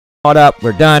Caught up.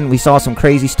 We're done. We saw some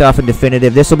crazy stuff in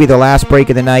definitive. This will be the last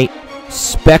break of the night.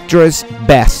 Spectra's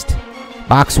Best.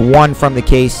 Box 1 from the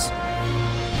case.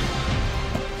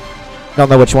 Don't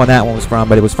know which one that one was from,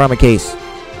 but it was from a case.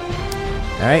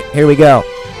 All right, here we go.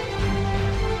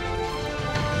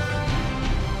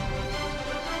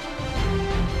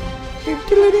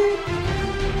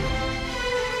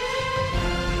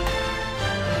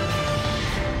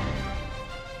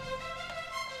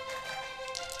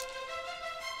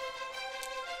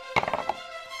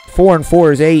 Four and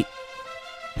 4 is 8.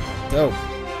 Go.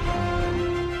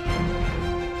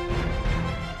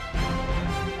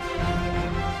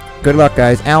 Good luck,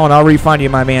 guys. Alan, I'll refund you,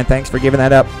 my man. Thanks for giving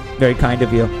that up. Very kind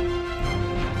of you.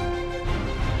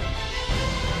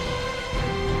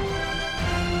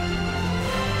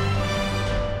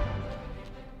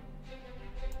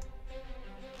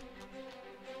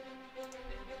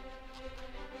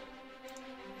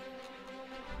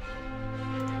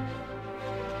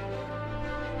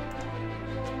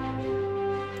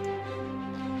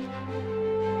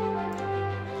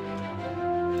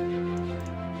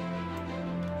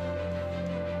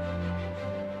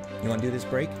 You want to do this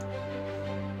break?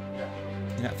 Yeah.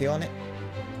 You're not feeling it?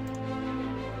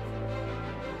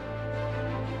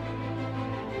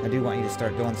 I do want you to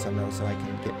start doing some, though, so I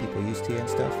can get people used to you and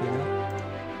stuff, you know?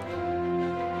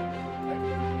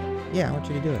 Yeah, I want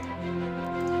you to do it.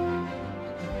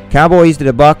 Cowboys to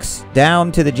the Bucks,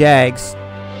 down to the Jags.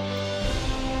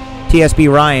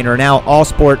 TSB Ryan are now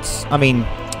All-Star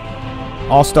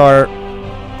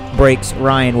breaks.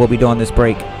 Ryan will be doing this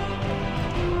break.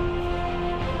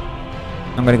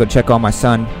 I'm going to go check on my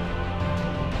son.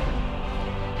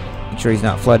 Make sure he's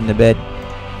not flooding the bed.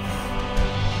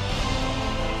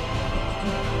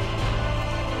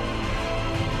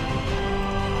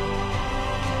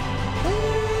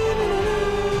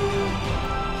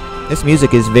 This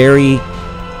music is very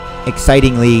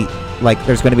excitingly like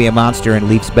there's going to be a monster in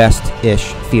Leaf's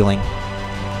Best-ish feeling.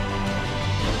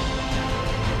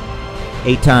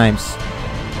 8 times.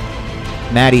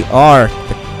 Matty R.,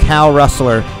 the cow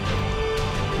rustler.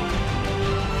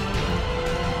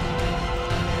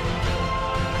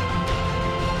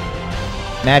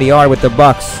 Matty R with the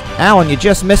Bucks. Alan, you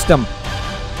just missed him.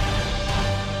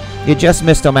 You just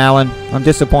missed him, Alan. I'm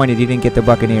disappointed you didn't get the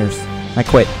Buccaneers. I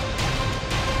quit.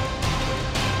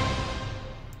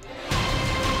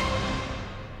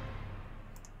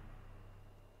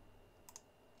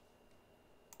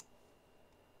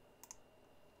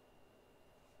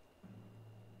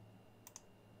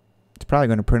 It's probably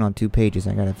going to print on 2 pages.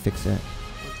 I got to fix that.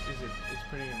 It's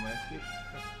printing in landscape?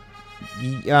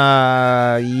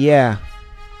 Yeah.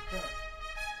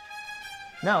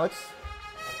 No, it's...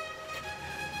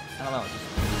 I don't know,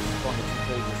 just going to 2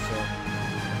 pages, so...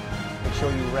 Make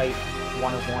sure you write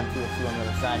 1 of 1, 2 of 2 on the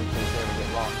other side in case they ever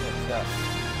get lost mixed up.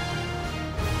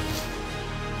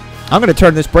 I'm going to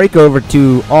turn this break over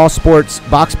to All Sports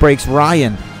Box Breaks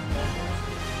Ryan.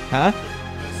 Huh?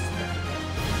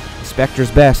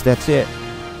 Spectra's Best, that's it.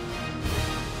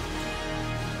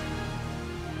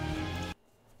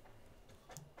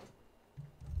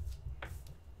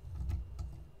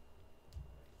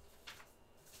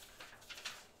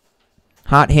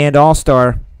 Hot Hand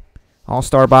All-Star.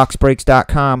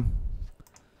 AllStarBoxBreaks.com.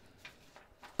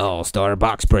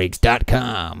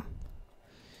 AllStarBoxBreaks.com.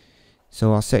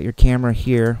 So I'll set your camera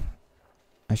here.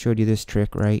 I showed you this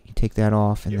trick, right? You take that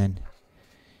off and then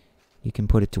you can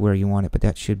put it to where you want it, but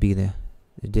that should be the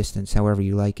distance, however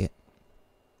you like it.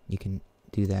 You can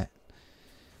do that.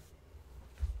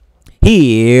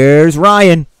 Here's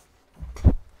Ryan.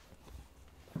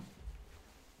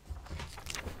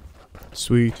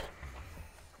 Sweet.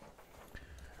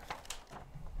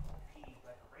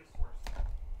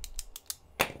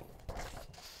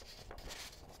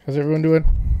 How's everyone doing?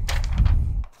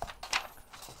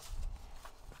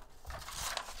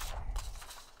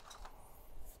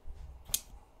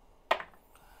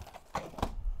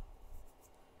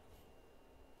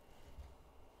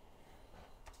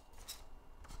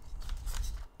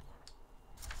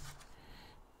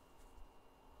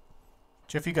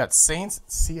 Jeff, you got Saints,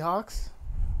 Seahawks?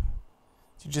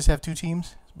 Do you just have 2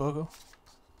 teams, Bogo?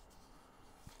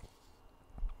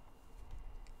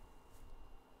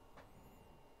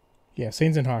 Yeah,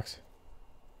 Saints and Hawks.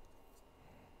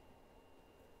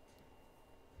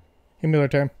 Hey, Miller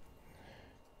time.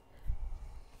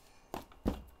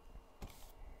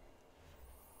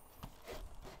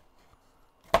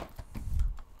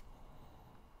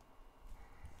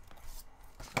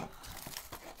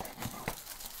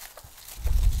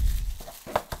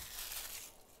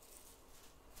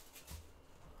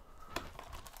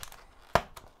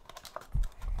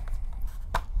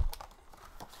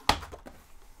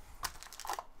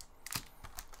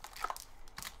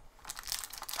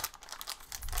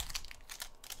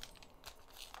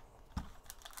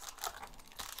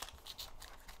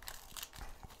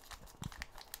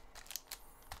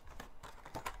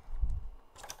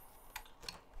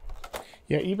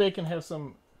 Yeah, eBay can have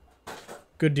some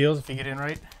good deals if you get in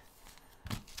right,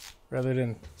 rather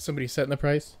than somebody setting the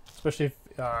price, especially if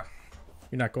you're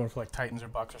not going for like Titans or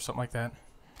Bucks or something like that.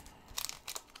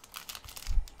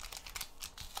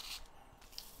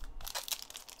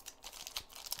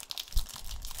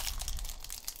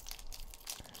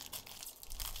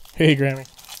 Hey, Grammy.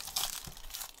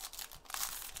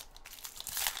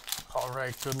 All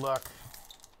right, good luck.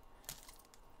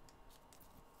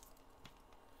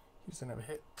 He's gonna have a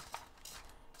hit.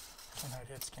 Tonight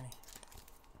hit, Skinny.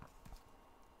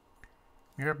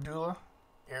 Mir Abdullah,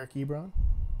 Eric Ebron.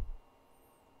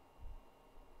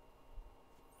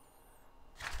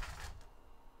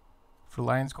 For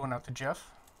Lions, going out to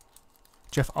Jeff.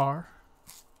 Jeff R.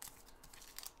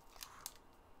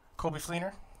 Colby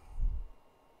Fleener.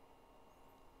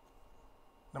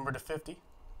 Number to 50.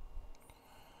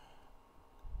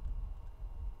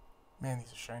 Man,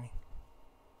 these are shiny.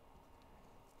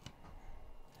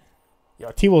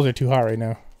 Yeah, T-Wolves are too hot right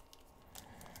now.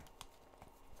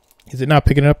 Is it not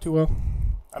picking it up too well?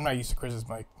 I'm not used to Chris's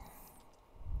mic.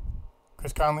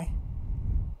 Chris Conley.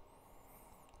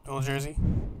 Dual jersey.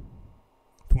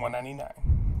 To $199.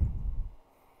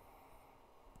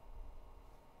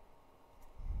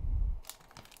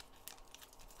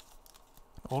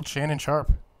 Old Shannon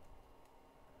Sharp.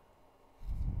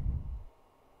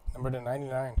 Number to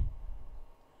 99.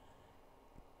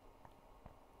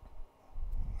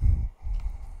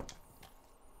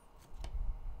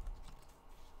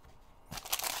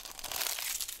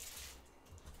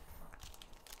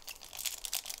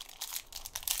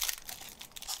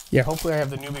 Yeah, hopefully I have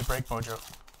the newbie break mojo.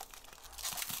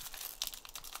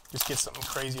 Just get something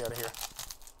crazy out of here.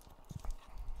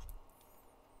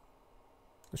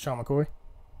 LaShawn McCoy.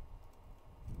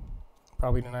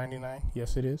 Probably to 99.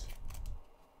 Yes, it is.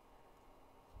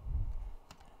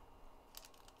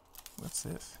 What's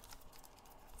this?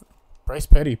 Bryce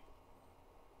Petty.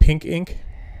 Pink ink.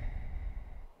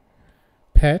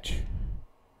 Patch.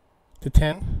 To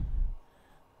 10.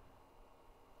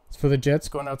 It's for the Jets,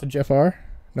 going out to Jeff R.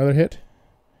 Another hit.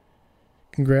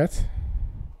 Congrats.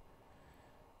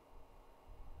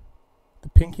 The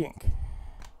pink ink.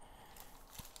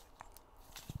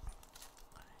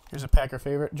 Here's a Packer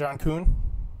favorite, John Kuhn.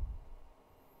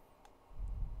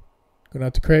 Going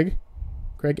out to Craig.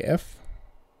 Craig F.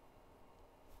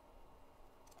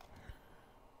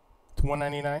 To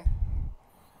 $199.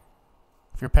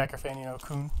 If you're a Packer fan, you know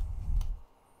Kuhn.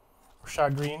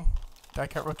 Rashad Green. Die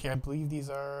cut rookie. I believe these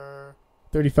are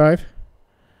 35.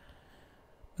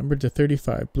 Numbered to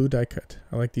 35. Blue die cut.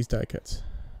 I like these die cuts.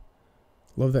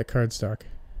 Love that card stock.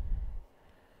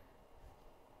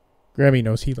 Grammy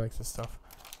knows he likes this stuff.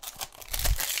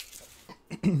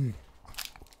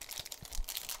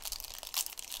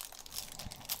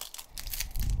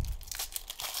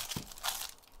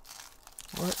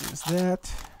 What is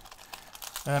that?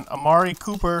 An Amari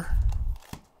Cooper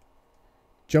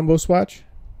jumbo swatch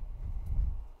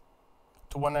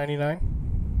to $199.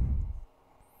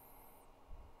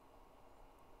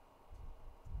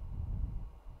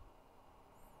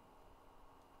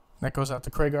 That goes out to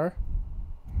Craig R.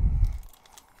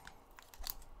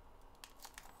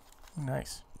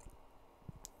 Nice.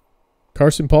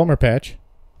 Carson Palmer patch.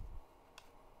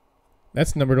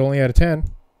 That's numbered only out of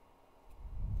 10.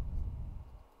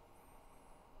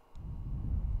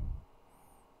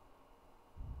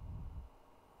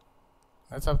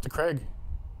 That's up to Craig.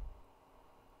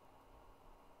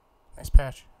 Nice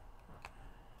patch.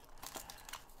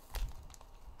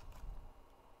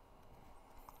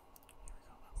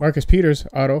 Marcus Peters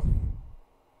auto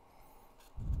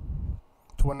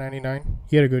to $199.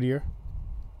 He had a good year.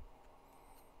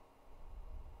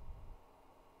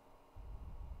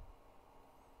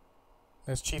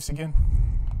 That's Chiefs again.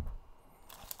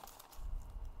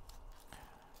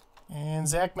 And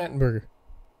Zach Mettenberger.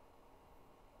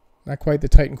 Not quite the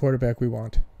Titan quarterback we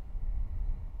want.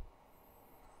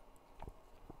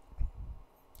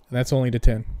 And that's only to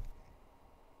 10.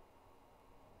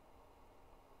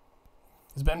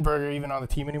 Is Ben Berger even on the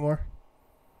team anymore?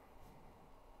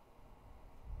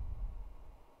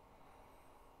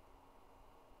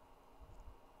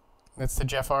 That's the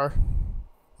Jeff R.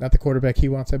 Not the quarterback he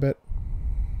wants, I bet.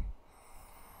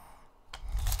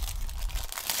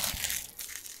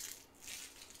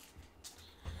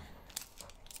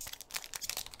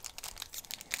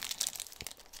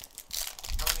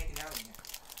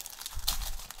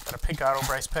 Got a pink auto,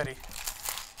 Bryce Petty.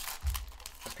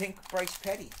 A pink Bryce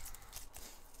Petty.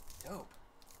 Dope.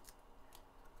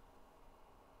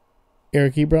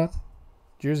 Eric Ebron,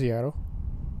 jersey auto.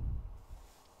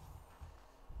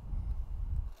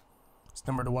 It's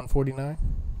numbered to 149.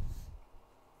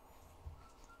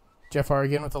 Jeff R.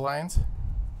 again with the Lions.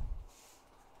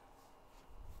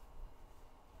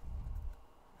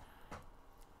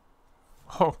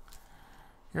 Oh,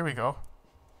 here we go.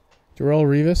 Darrelle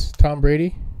Revis, Tom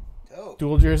Brady. Oh.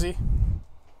 Dual jersey.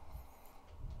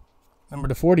 Number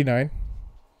to 49.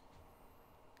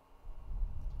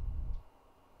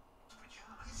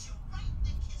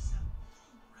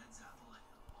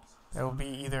 That will be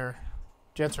either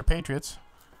Jets or Patriots.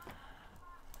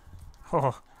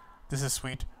 Oh, this is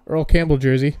sweet. Earl Campbell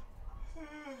jersey.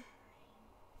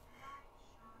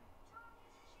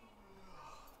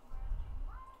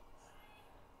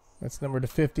 That's number to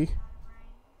 50.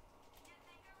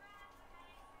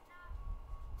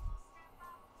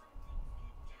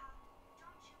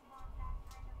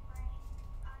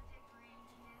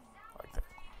 Like that.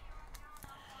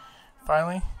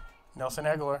 Finally, Nelson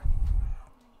Aguilar.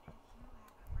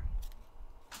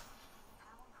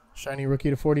 Shiny rookie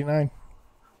to 49.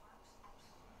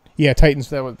 Yeah, Titans.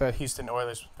 That was that Houston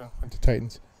Oilers went to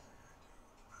Titans.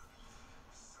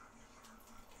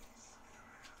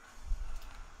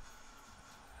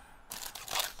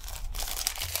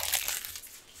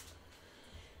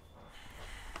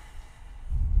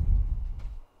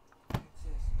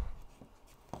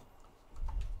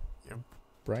 Yeah,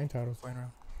 Brian Todd was playing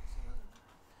around.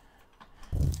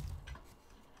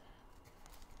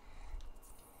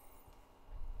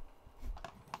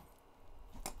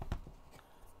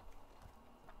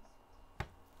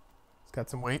 It's got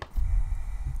some weight.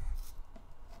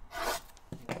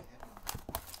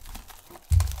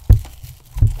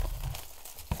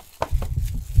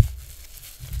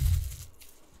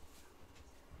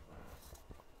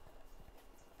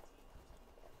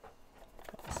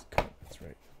 That's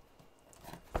right.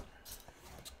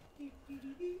 Did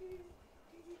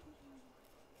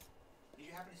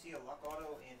you happen to see a luck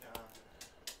auto in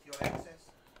Field Access?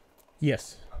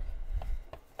 Yes.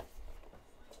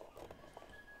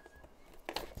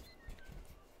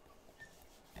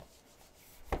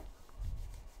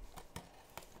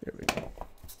 There we go.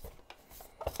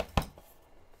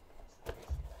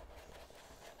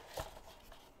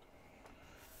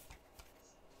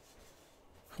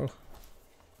 Oh.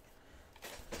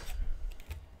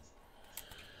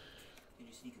 Did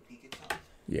you sneak a peek at something?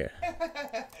 Yeah.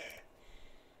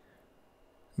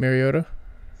 Mariota.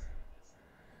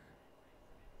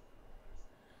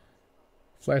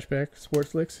 Flashback.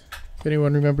 Sportflix. If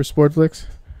anyone remembers Sportflix.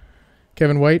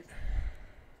 Kevin White.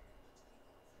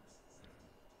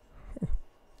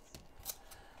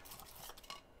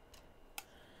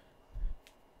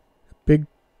 Big,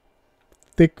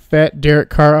 thick, fat Derek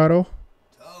Carr auto.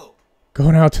 Oh.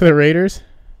 Going out to the Raiders.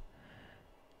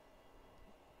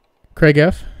 Craig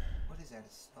F. What is that?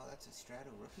 Oh, that's a Strato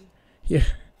rookie? Yeah.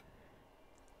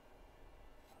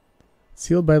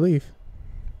 Sealed by Leaf.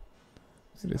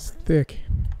 It is thick.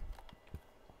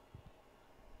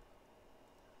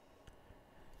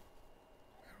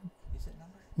 Is it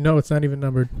numbered? No, it's not even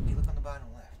numbered. If you look on the bottom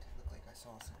left, it looked like I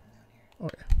saw something down here. Oh,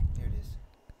 yeah. There it is.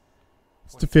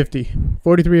 It's to 50.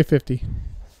 43 of 50.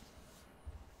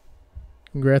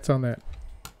 Congrats on that.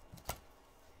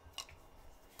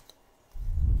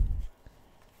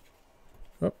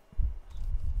 Oh.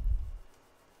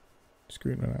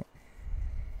 Screen went out.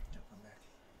 Jump on back.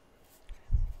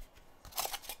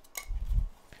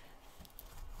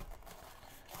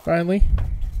 Finally,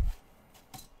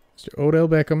 Mr. Odell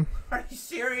Beckham. Are you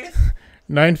serious?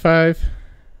 9.5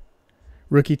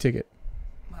 rookie ticket.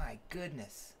 My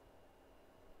goodness.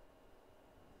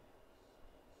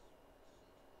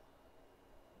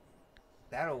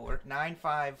 That'll work.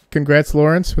 9.5. Congrats,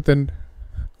 Lawrence, with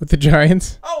the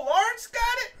Giants. Oh, Lawrence got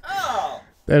it? Oh.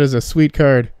 That is a sweet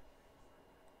card.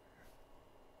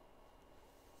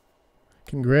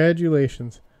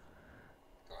 Congratulations.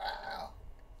 Wow.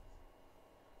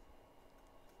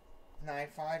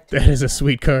 9.5. That is a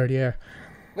sweet card, yeah.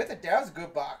 With it, that was a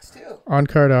good box, too. On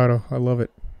card auto. I love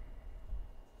it.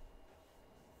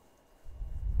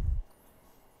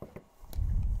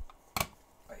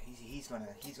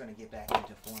 He's gonna get back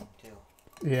into form, too.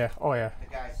 Yeah. Oh, yeah. The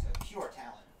guy's a pure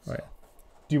talent. So. Oh, yeah.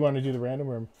 Do you want to do the random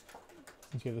or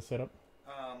since you have the setup?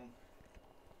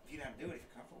 If you don't do it, if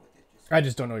you're comfortable with it, I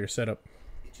just don't know your setup.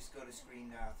 you just go to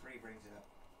screen 3, brings it up.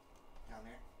 Down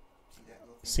there. See that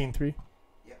little thing? Scene 3?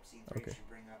 Yep, scene 3 Okay. should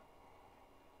bring up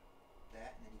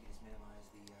that, and then you can just minimize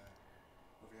the,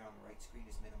 over there on the right screen,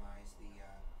 just minimize the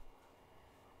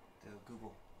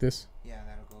Google. This? Yeah,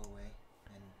 that'll go away.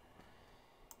 And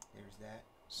there's that.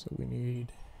 So we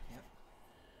need Yep.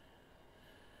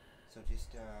 So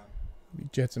just,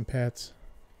 Jets and Pats.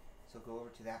 so go over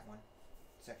to that one.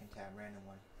 Second tab, random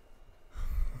one.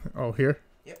 Oh, here?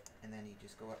 Yep. And then you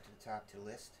just go up to the top to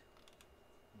list.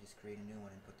 just create a new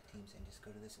one and put the teams in. Just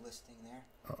go to this list thing there.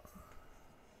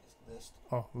 This list.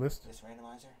 Oh, list? This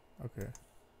randomizer. Okay.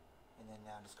 And then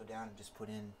now just go down and just put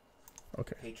in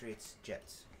Patriots,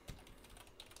 Jets.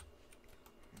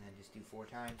 And then just do 4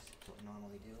 times. That's what we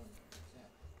normally do. And that's that.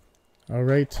 All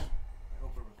right. I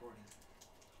hope we're recording.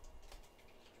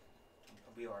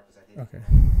 We are, because I did. Okay.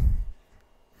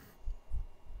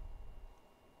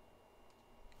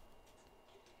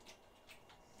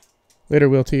 Later,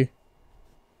 Will T.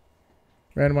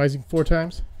 Randomizing 4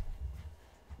 times.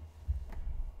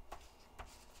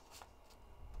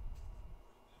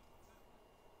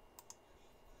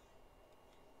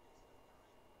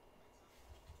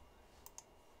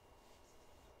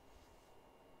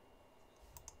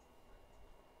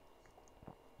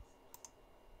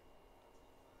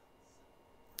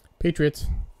 Patriots.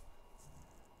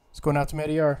 It's going out to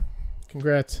Matty R.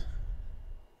 Congrats.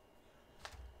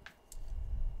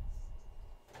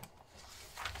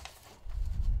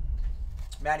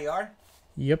 Matty R?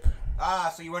 Yep.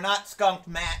 Ah, so you were not skunked,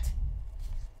 Matt.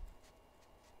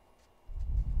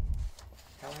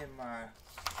 Tell him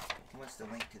he wants the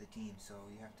link to the team, so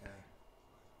you have to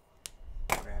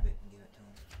grab it and give it to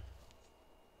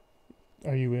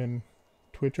him. Are you in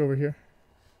Twitch over here?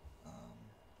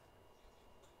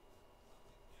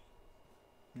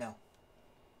 No.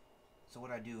 So what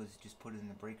I do is just put it in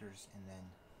the breakers and then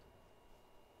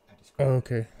I just grab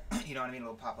okay. it. You know what I mean?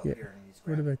 It'll pop up Yeah. here and you just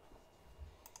Where grab did it. I?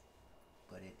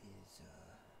 But it is,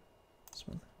 This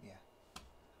one. yeah.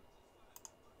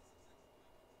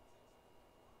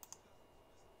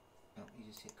 Oh, you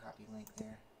just hit copy link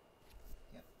there.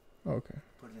 Yep. Oh, okay.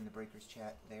 Put it in the breakers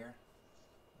chat there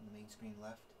on the main screen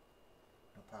left.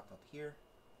 It'll pop up here.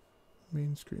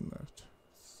 Main screen left.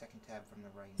 Second tab from the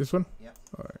right. This one? Yep.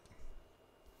 All right.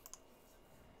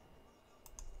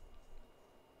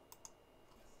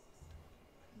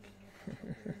 And then you'll pop up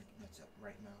there, and that's up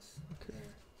right mouse Okay.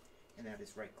 there. And now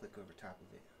just right click over top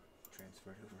of it.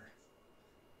 Transfer it over.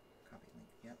 Copy link.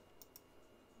 Yep.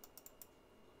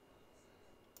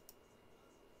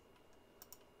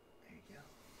 There you go.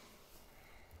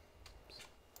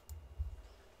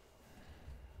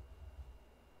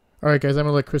 All right, guys. I'm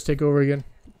gonna let Chris take over again.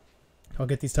 I'll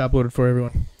get these top loaded for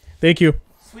everyone. Thank you.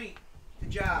 Sweet.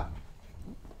 Good job.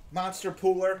 Monster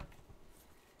Pooler.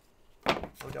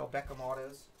 Odell Beckham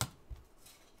autos.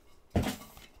 Is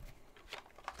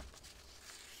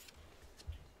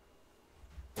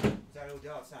that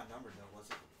Odell? It's not numbered though, was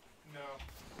it? No,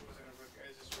 it wasn't a rookie.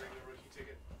 It's just a regular rookie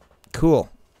ticket. Cool.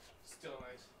 Still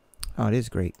nice. Oh, it is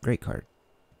great. Great card.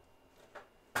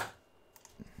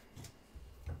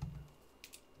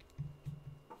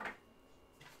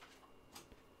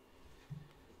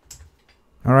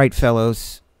 All right,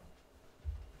 fellows.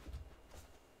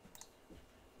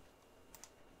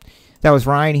 That was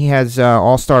Ryan. He has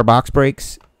all-star box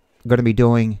breaks. Going to be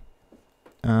doing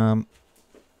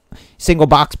single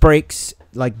box breaks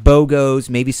like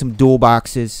BOGOs, maybe some dual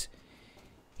boxes.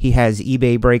 He has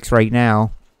eBay breaks right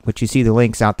now, which you see the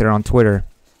links out there on Twitter.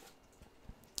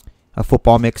 A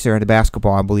football mixer and a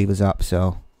basketball, I believe, is up.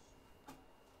 So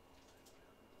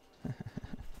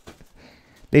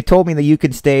they told me that you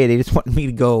can stay. They just wanted me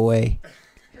to go away.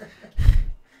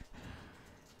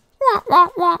 Wah, wah,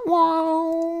 wah,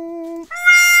 wah.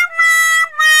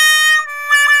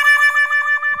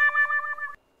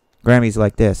 Grammy's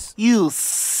like this. You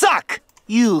suck!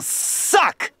 You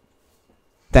suck!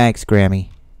 Thanks, Grammy.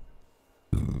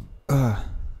 All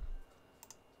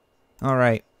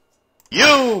right.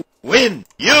 You win!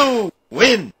 You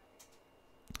win!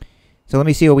 So let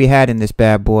me see what we had in this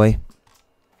bad boy.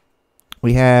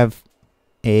 We have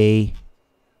a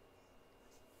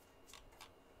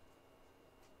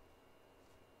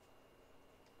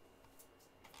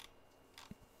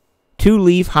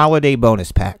two-leaf holiday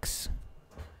bonus packs.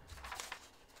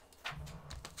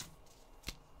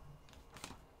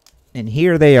 And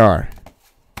here they are.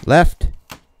 Left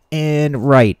and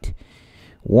right.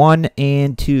 1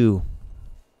 and 2.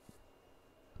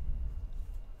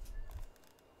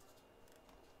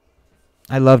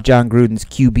 I love John Gruden's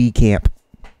QB camp.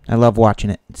 I love watching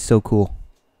it. It's so cool.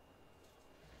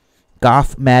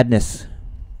 Goff Madness.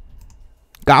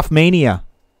 Goff Mania.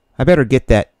 I better get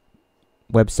that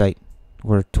website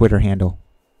or Twitter handle.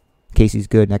 In case he's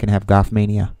good and I can have Goff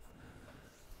Mania.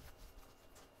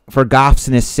 For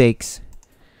Goff's sakes.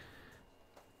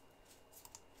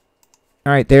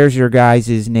 All right, there's your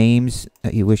guys' names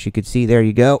that you wish you could see. There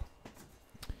you go.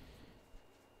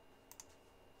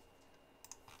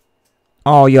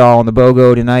 All y'all on the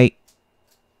BOGO tonight.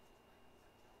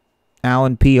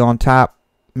 Alan P on top.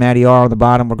 Matty R on the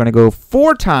bottom. We're going to go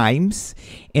 4 times.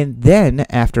 And then,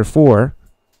 after 4,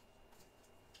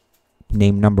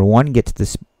 Name number 1 gets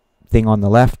this thing on the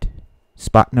left.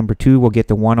 Spot number 2 will get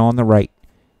the one on the right.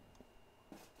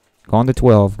 Going to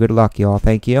 12. Good luck, y'all.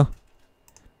 Thank you.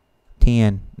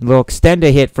 10. A little extend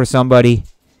a hit for somebody.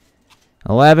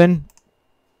 11.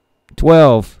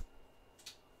 12.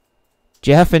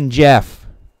 Jeff and Jeff.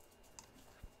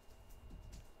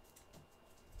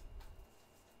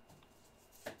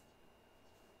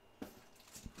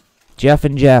 Jeff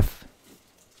and Jeff.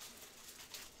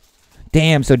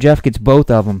 Damn, so Jeff gets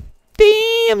both of them.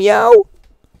 Damn, yo.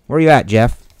 Where you at,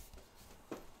 Jeff?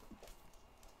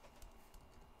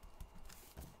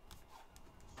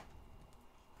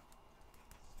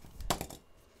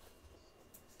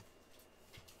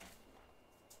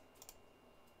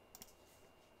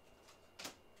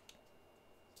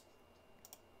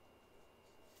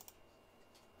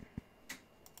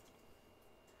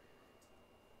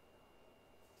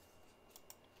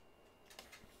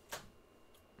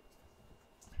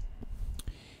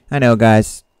 I know,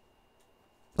 guys.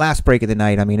 Last break of the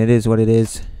night. I mean, it is what it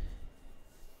is.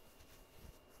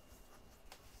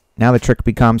 Now the trick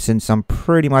becomes, since I'm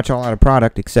pretty much all out of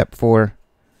product, except for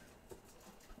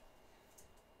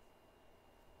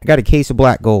I got a case of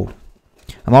black gold.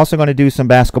 I'm also going to do some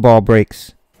basketball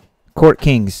breaks. Court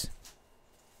Kings.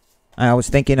 I was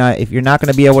thinking if you're not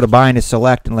going to be able to buy into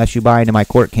Select unless you buy into my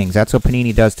Court Kings. That's what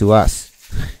Panini does to us.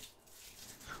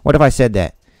 What if I said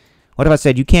that? What if I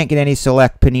said you can't get any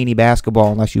Select Panini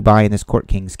basketball unless you buy in this Court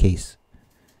Kings case?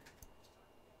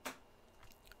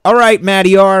 All right,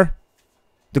 Matty R.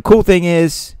 The cool thing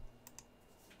is,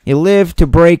 you live to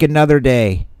break another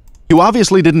day. You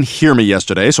obviously didn't hear me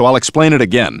yesterday, so I'll explain it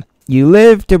again. You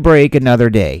live to break another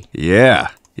day. Yeah.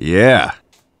 I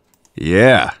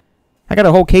got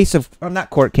a whole case of,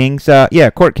 not Court Kings,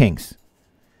 Court Kings.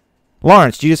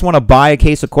 Lawrence, do you just want to buy a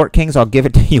case of Court Kings? I'll give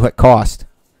it to you at cost.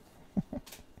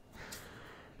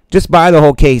 Just buy the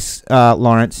whole case,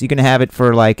 Lawrence. You can have it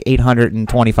for like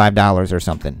 $825 or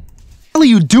something. What the hell are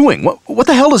you doing? What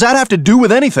the hell does that have to do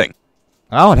with anything?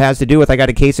 Oh, it has to do with I got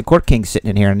a case of Court Kings sitting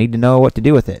in here. I need to know what to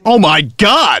do with it. Oh my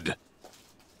God!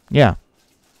 Yeah.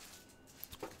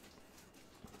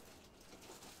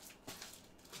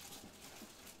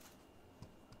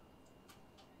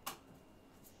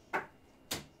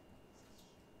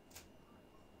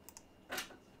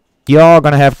 Y'all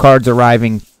gonna have cards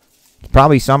arriving.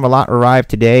 Probably some a lot arrive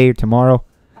today or tomorrow.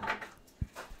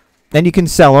 Then you can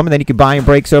sell them, and then you can buy in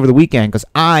breaks over the weekend. Because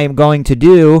I am going to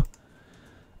do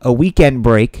a weekend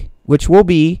break, which will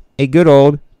be a good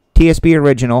old TSB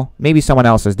original. Maybe someone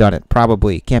else has done it.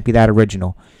 Probably. Can't be that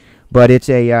original. But it's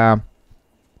a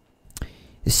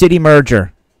city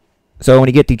merger. So when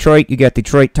you get Detroit, you get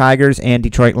Detroit Tigers and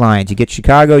Detroit Lions. You get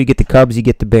Chicago, you get the Cubs, you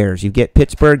get the Bears. You get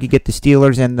Pittsburgh, you get the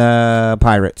Steelers and the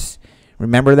Pirates.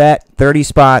 Remember that? 30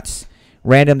 spots.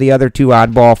 Random the other 2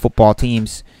 oddball football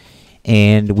teams.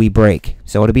 And we break.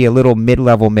 So it'll be a little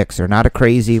mid-level mixer. Not a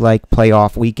crazy like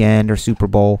playoff weekend or Super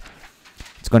Bowl.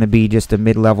 It's going to be just a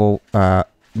mid-level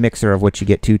mixer of which you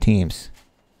get 2 teams.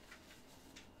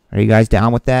 Are you guys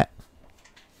down with that?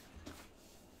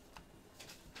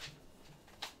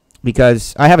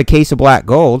 Because I have a case of black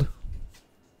gold.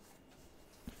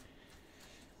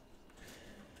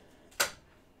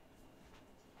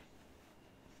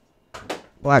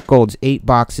 Black gold's 8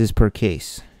 boxes per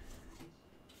case.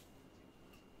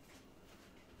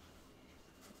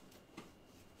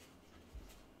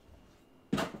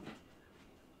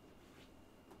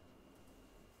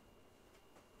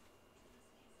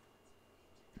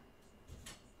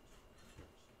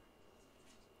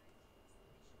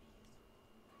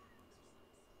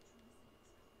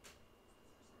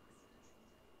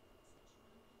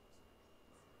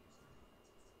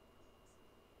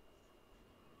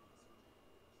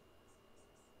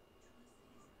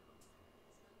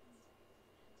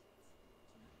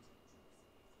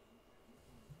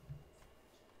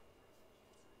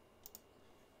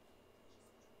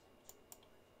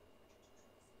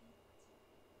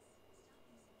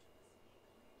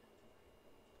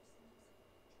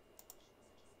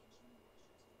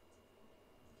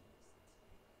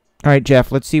 All right,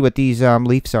 Jeff, let's see what these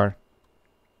Leafs are.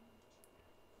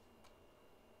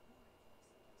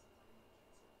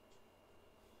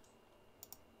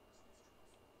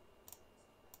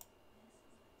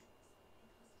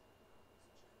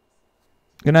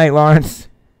 Good night, Lawrence.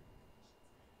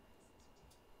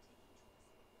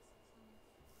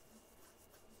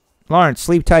 Lawrence,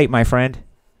 sleep tight, my friend.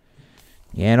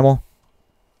 You animal.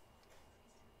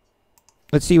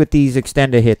 Let's see what these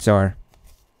extender hits are.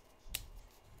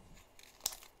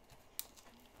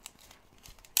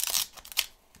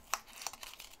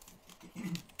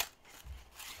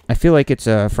 I feel like it's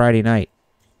a Friday night.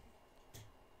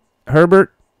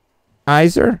 Herbert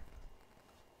Iser?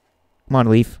 Come on,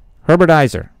 Leaf. Herbert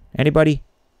Iser. Anybody?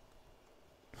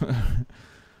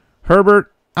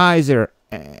 Herbert Iser.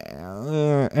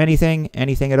 Anything?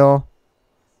 Anything at all?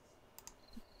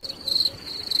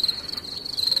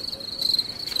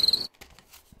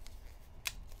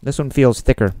 This one feels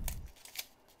thicker.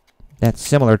 That's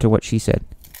similar to what she said.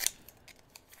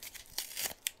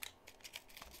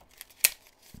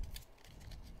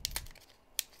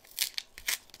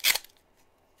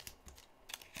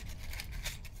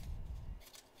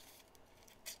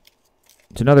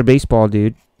 It's another baseball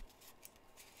dude.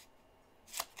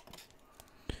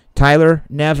 Tyler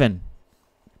Nevin.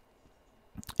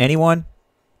 Anyone?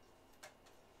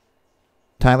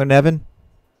 Tyler Nevin?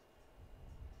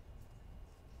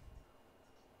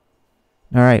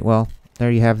 All right, well, there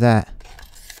you have that.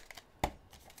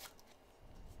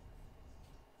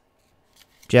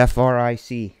 Jeff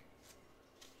R.I.C.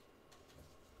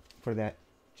 for that.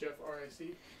 Jeff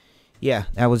R.I.C. Yeah,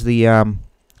 that was the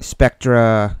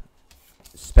Spectra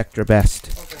Best.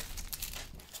 Okay.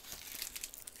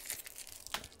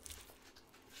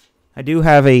 I do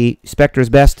have a Spectra's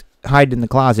Best hide in the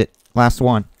closet. Last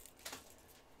one.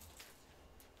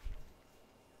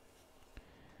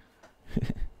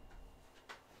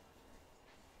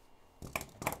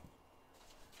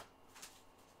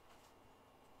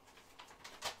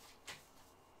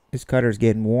 This cutter's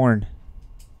getting worn.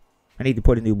 I need to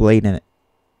put a new blade in it.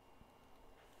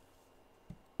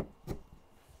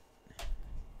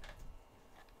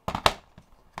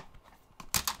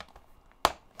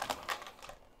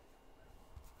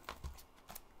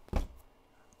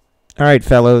 All right,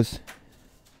 fellows.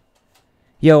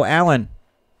 Yo, Alan.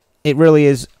 It really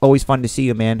is always fun to see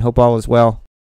you, man. Hope all is well.